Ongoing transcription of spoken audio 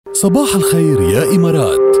صباح الخير يا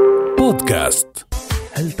إمارات بودكاست.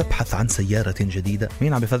 هل تبحث عن سيارة جديدة؟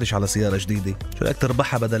 مين عم بفتش على سيارة جديدة؟ شو بدك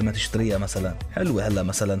تربحها بدل ما تشتريها مثلا؟ حلوة هلا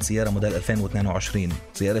مثلا سيارة موديل 2022،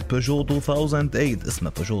 سيارة بيجو 2008،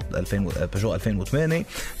 اسمها بيجو 2008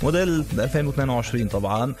 موديل 2022.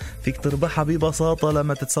 طبعا فيك تربحها ببساطة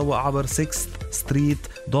لما تتسوق عبر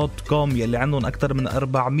 6street.com يلي عندهم أكثر من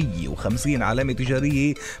 450 علامة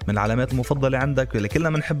تجارية من العلامات المفضلة عندك اللي كلنا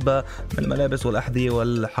بنحبها، من الملابس والأحذية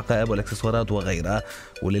والحقائب والإكسسوارات وغيرها.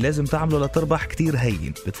 واللي لازم تعمله لتربح كتير هين،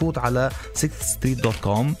 بتفوت على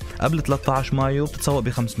 6street.com قبل 13 مايو بتتسوق ب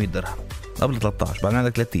 500 درهم. قبل 13 بعد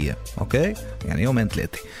عندك 3 أيام، اوكي، يعني يومين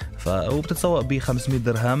 3، وبتتسوق ب 500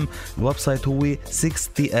 درهم. الويب سايت هو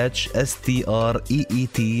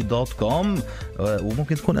 60thstreet.com،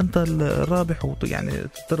 وممكن تكون انت الرابح يعني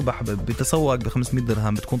تربح بتسوق ب 500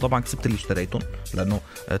 درهم. بتكون طبعا كسبت اللي اشتريتهم لانه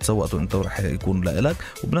تسوقته انت ورح يكون لك،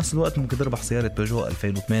 وبنفس الوقت ممكن تربح سيارة بيجو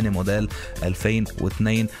 2008 موديل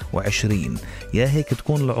 2022. يا هيك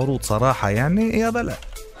تكون العروض صراحة يعني يا بلا.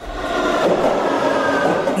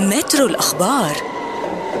 مترو الأخبار.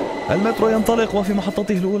 المترو ينطلق وفي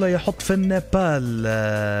محطته الأولى يحط في النيبال.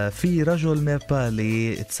 في رجل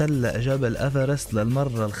نيبالي تسلق جبل أفرست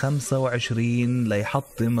للمرة 25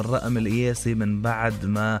 ليحطم الرقم القياسي من بعد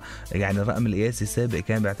ما يعني الرقم القياسي السابق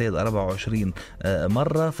كان بيعتقد 24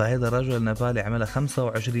 مرة، فهذا الرجل النيبالي عملها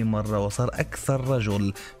 25 مرة وصار أكثر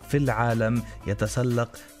رجل في العالم يتسلق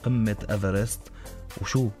قمة أفرست.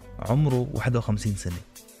 وشو عمره 51 سنة.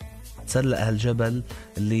 تسلق هالجبل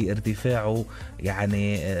اللي ارتفاعه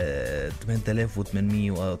يعني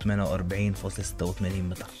 8848.86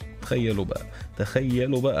 متر.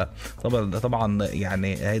 تخيلوا بقى. طبعا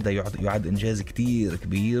يعني هيدا يعد انجاز كتير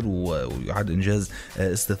كبير ويعد انجاز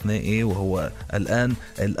استثنائي، وهو الان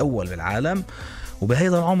الاول بالعالم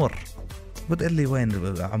وبهيدا العمر. بتقول لي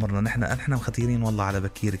وين عمرنا نحن مختيرين والله على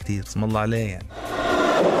بكير كتير، اسم الله عليه يعني.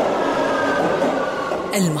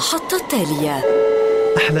 المحطة التالية.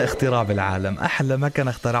 أحلى اختراع بالعالم، أحلى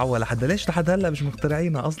مكنة اخترعوها لحد ليش لحد هلأ مش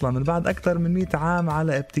مخترعينها أصلا من بعد أكثر من 100 عام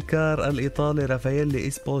على ابتكار الإيطالي رافاييلي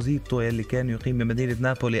إسبوزيتو يلي كان يقيم بمدينة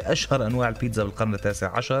نابولي أشهر أنواع البيتزا بالقرن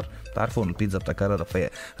التاسع عشر. تعرفون البيتزا ابتكرها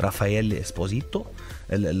رافاييلي إسبوزيتو،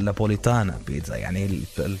 النابوليتانا بيتزا، يعني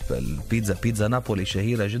بيتزا نابولي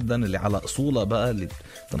شهيرة جدا اللي على أصولها بقى اللي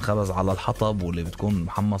بتنخبز على الحطب واللي بتكون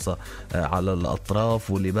محمصة على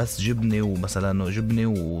الأطراف واللي بس جبنة ومثلا جبنة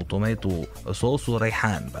وطوماتو صوص وريحان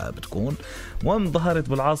بقى بتكون. المهم ظهرت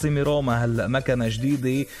بالعاصمة روما هلأ مكنة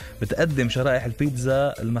جديدة بتقدم شرائح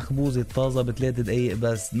البيتزا المخبوزة الطازة ب3 دقايق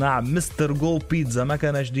بس. نعم، مستر جو بيتزا،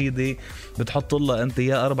 مكنة جديدة بتحط لها انت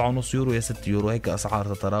يا 4.5 يورو يا 6 يورو، هيك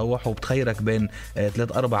أسعار تتراوح، وبتخيرك بين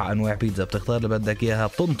 3-4 أنواع بيتزا، بتختار اللي بدك إياها،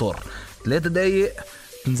 بتنطر 3 دقايق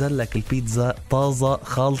تنزل لك البيتزا طازة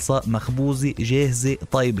خالصة مخبوزة جاهزة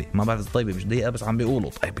طيبة. ما بعرف طيبة مش دقيقة بس عم بيقولوا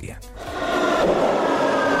طيبة يعني.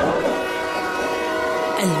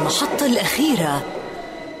 المحطة الأخيرة.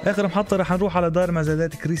 آخر محطة رح نروح على دار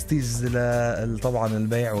مزادات كريستيز طبعا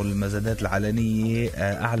البيع والمزادات العلنية.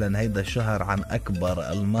 أعلن هيدا الشهر عن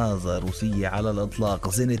أكبر ألماظة روسية على الإطلاق،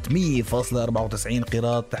 زنة 100.94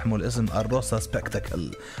 قيراط تحمل اسم الروسا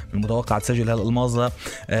سبكتاكل. المتوقع تسجل هالألماظة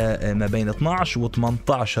ما بين 12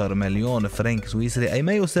 و18 مليون فرنك سويسري، أي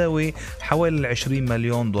ما يساوي حوالي 20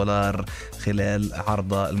 مليون دولار خلال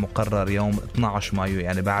عرضها المقرر يوم 12 مايو،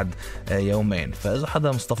 يعني بعد يومين. فإذا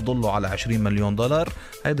حدا مستفضله على 20 مليون دولار،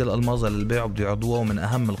 هيدي الألماظة للبيع بده يعدوها من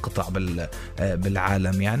أهم القطع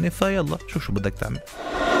بالعالم يعني. فيلا شو بدك تعمل.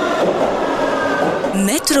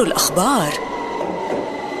 مترو الأخبار.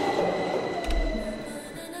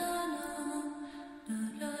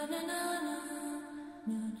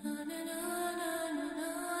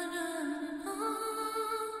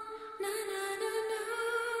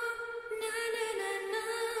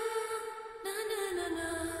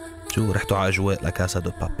 شو رحتوا على أجواء لا كاسا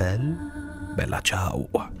دو بابيل؟ بيلا تشاو.